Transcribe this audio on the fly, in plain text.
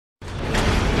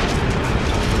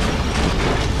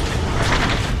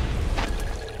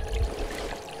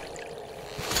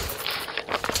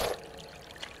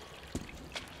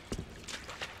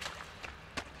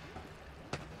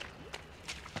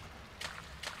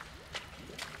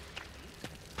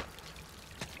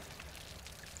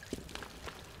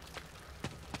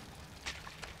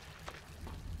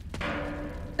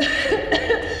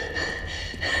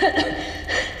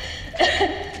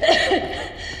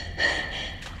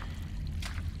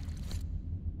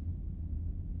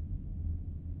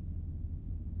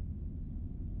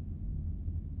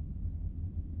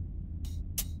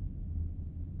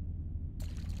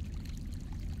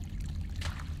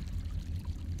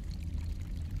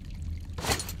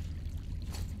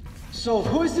So,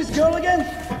 who is this girl again?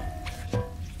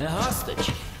 A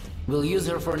hostage. We'll use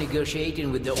her for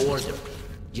negotiating with the Order.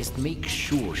 Just make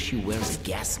sure she wears a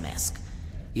gas mask.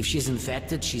 If she's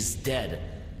infected, she's dead,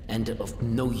 and of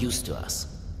no use to us.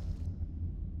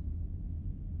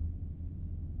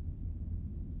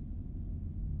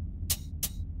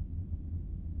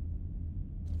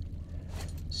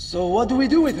 So what do we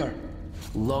do with her?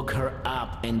 Lock her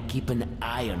up and keep an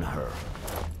eye on her.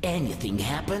 Anything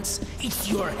happens, it's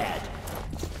your head.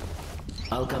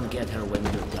 I'll come get her when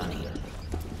you're done here.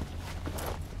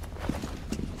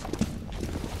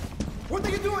 What are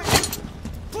you doing?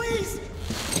 Please!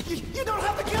 You don't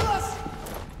have to kill us!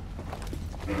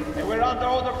 And we're under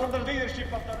order from the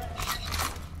leadership of the...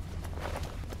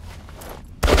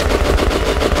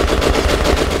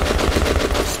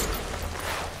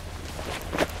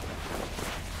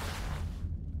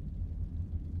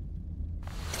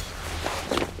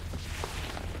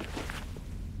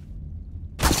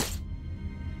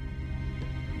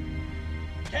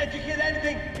 Can't you hear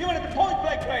anything? Even at the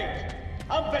point-blank range!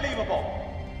 Unbelievable!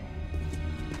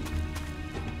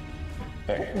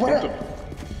 Hey, What?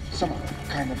 Some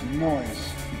kind of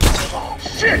noise. Oh,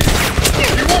 shit!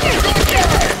 You want to go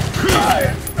die?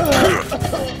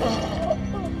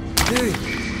 Hey,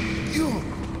 you!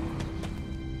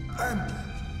 I'm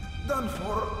done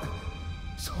for.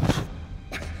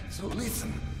 So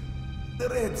listen. The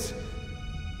Reds,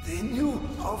 they knew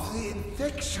of the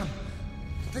infection.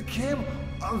 They came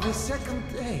on the second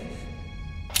day.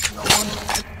 No one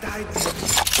had died yet.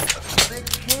 They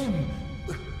came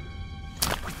with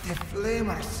the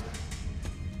flamers.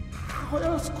 How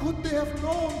else could they have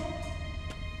known?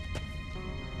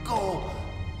 Go.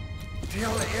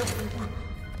 Tell everyone.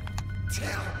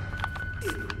 Tell.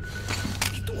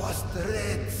 It was the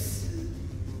Reds.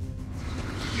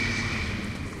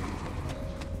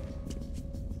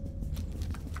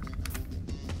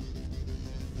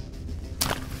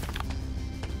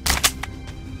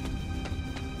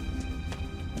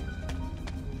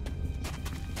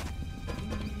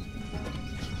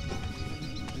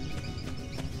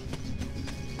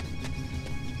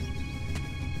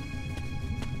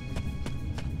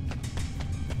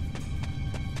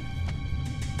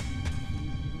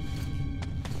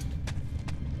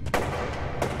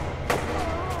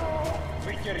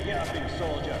 You're yapping,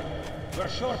 soldier. We're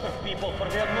short of people for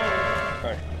their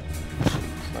money. Hey,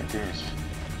 it's like this.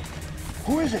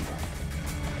 Who is it?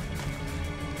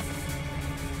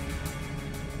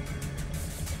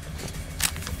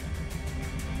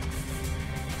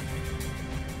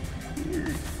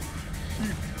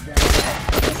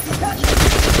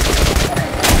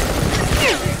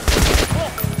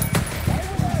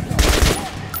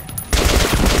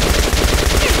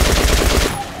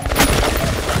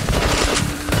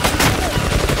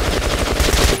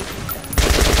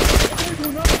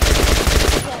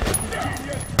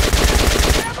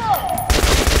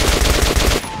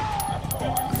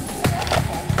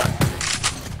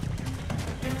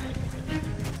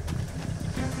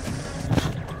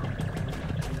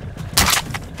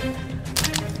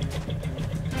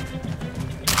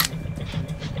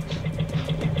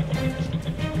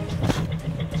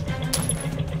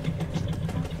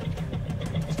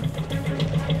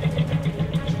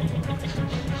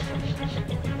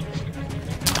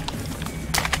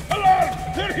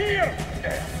 They're here!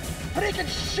 Freaking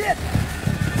shit!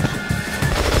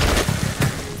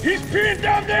 He's pinned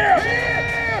down there!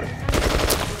 Here!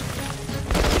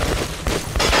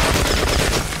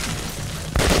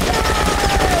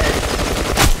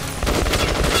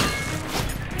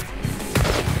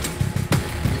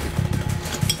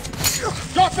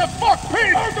 Got the fuck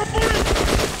pinned! Out the bullet!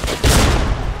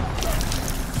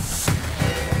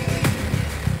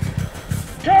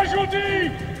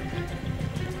 Casualty!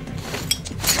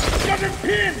 Got him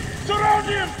pinned! Surround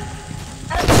him!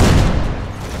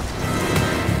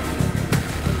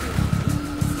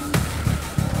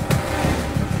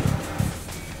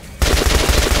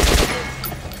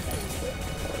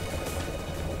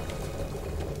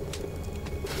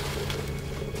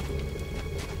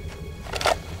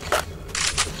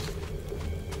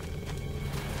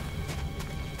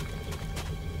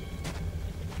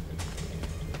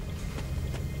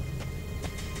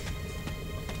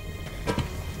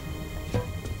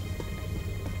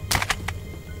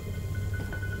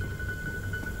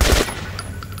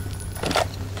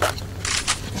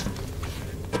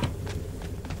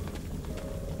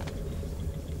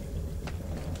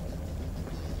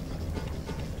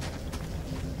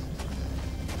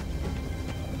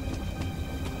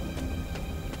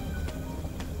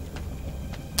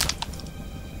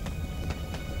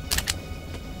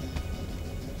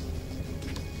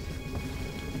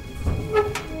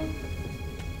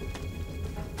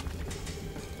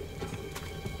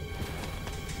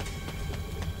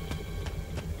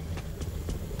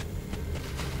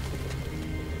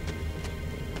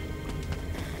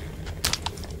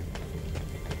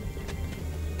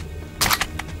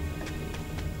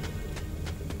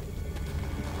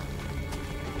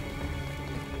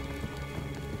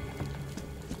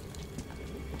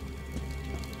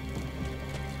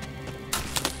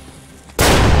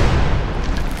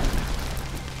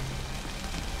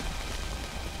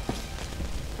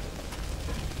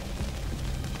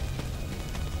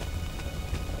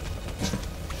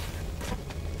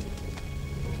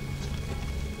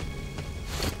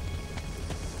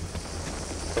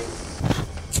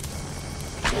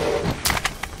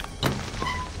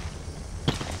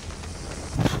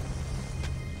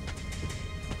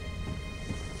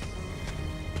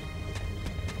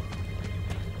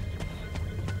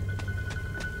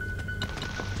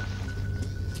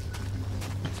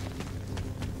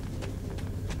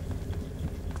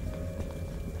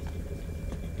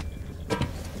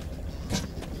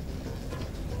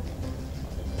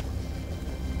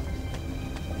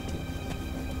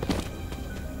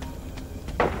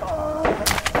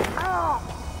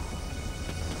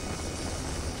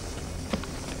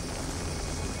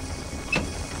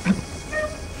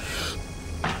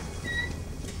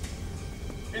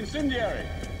 Incendiary!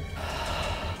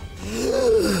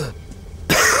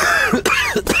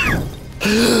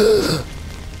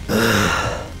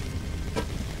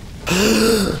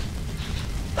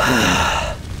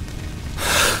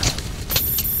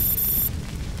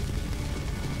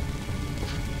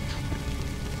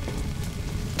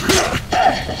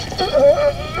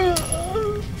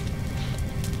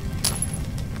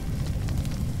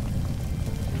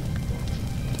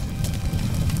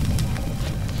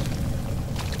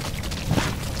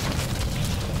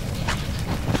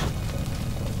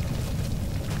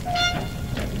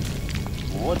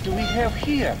 What do we have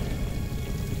here?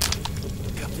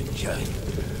 Captain Chai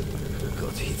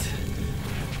got hit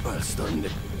while storming the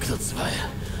Klotzfire.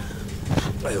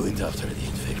 I went after the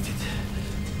infected.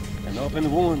 An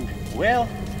open wound. Well,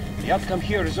 the outcome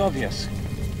here is obvious.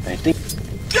 I think...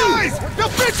 Guys! The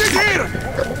bitch is here!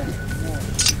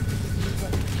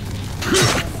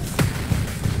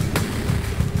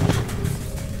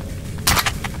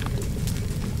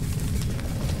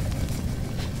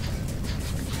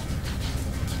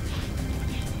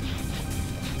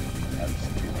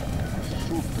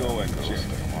 Going,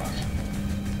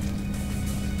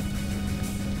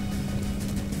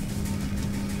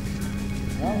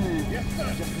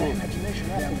 Just my imagination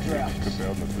after drafts.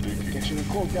 Catching a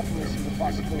cold definitely seems a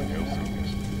possibility.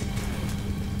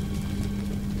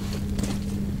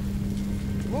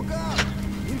 Look out!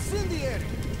 Incendiary!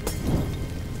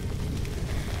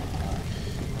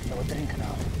 No drink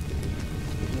now.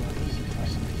 You are easy for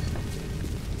some reason.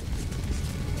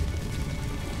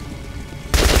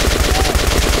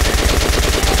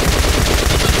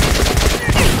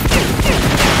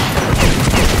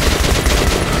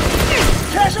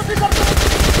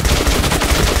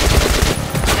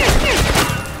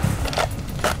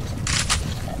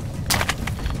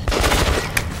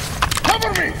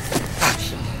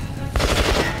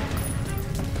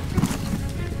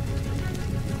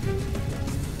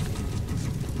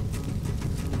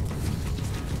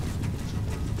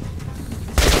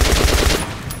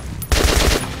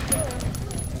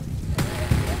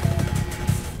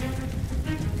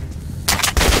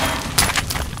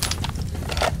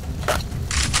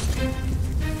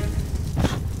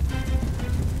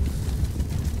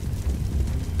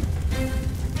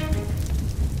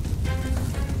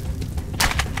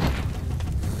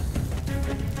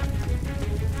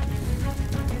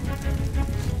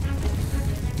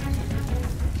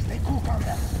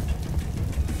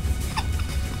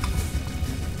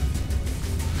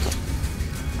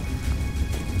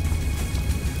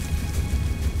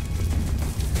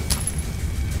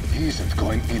 He isn't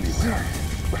going anywhere.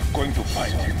 We're going to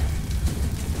find him.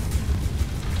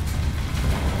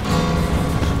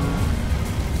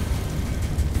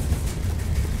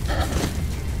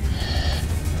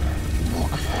 Look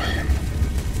for him.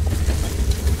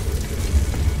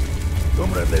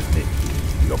 Comrade Leslie,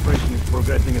 the operation is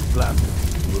progressing as planned.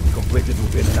 It will be completed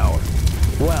within an hour.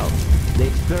 Well, the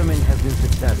experiment has been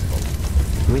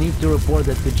successful. We need to report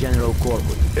that to General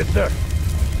Corwood. Yes, sir.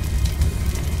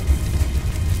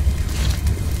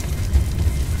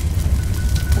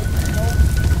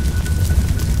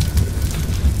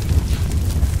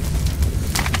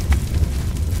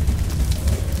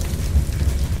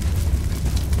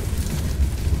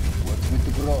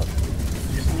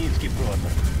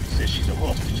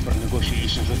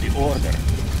 Negotiations with the Order.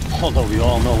 Although we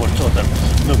all know what sort of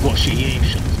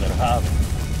negotiations they're having.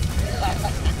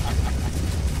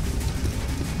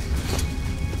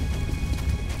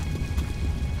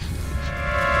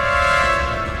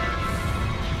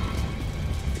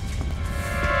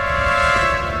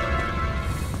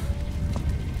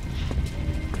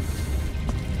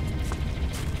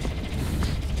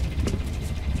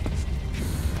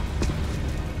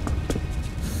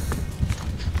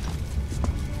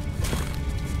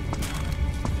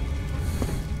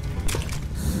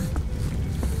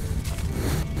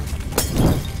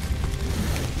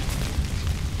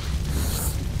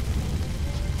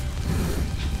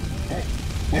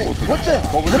 What the?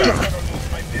 Look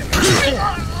at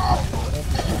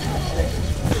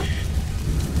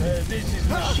This is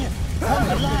not shit.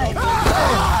 Alive!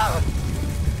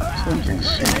 Something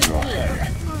seems off here.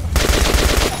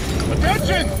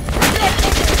 Attention!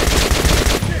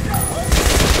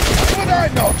 What would I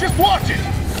know? Just watch it!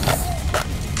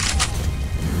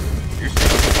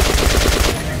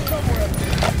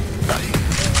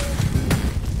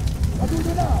 What do we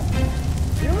do now?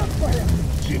 You look for him.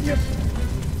 Genius!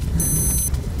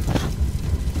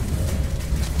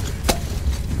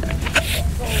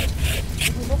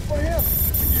 Did we look for him?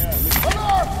 Yeah, listen.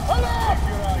 Alarm! Alarm! Keep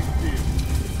your eyes peeled.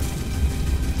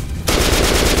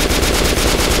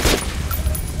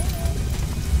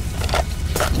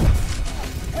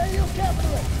 Hey, you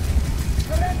capitalist!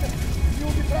 Surrender! You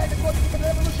will be tried according to the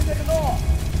revolutionary law.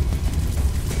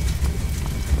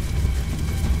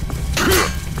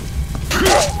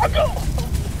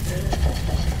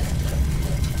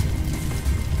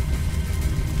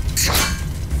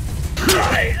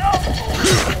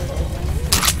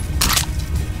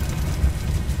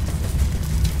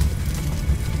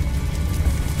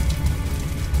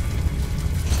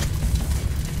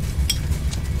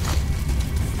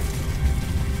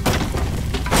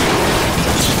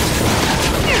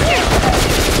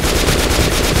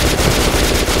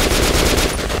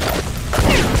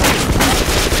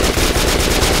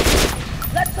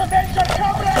 Let's avenge our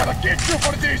comrade! Gonna get you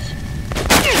for this!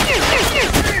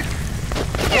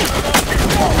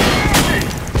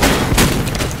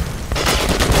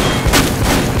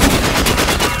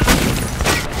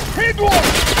 Hit one!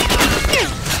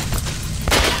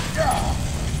 Yeah.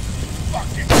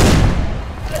 Fuck it!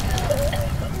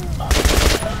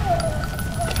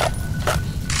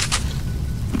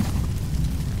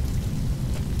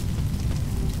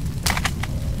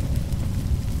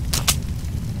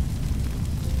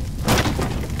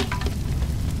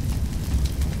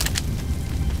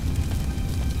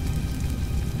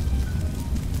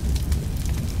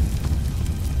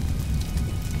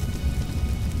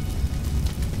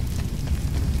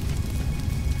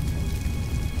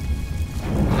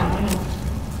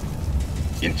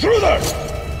 Intruder!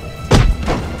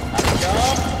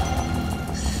 Job?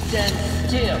 Stand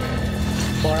still,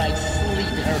 or I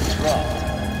slit her throat.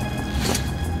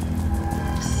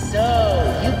 So,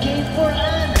 you came for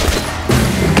Anna?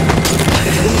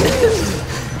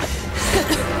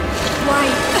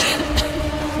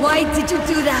 Why did you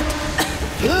do that?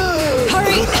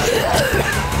 Hurry!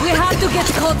 We have to get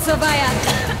caught, Sapphire.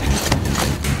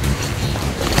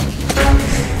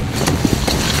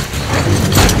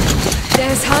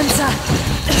 There's Hansa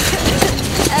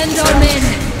and our men.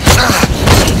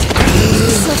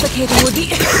 Suffocating would be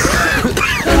a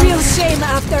real shame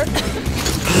after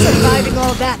surviving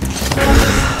all that.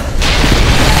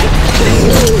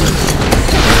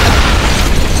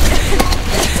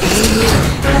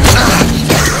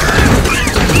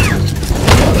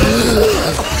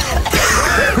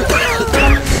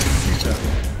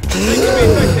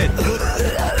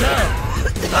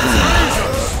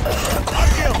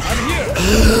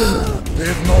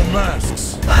 There's no mask.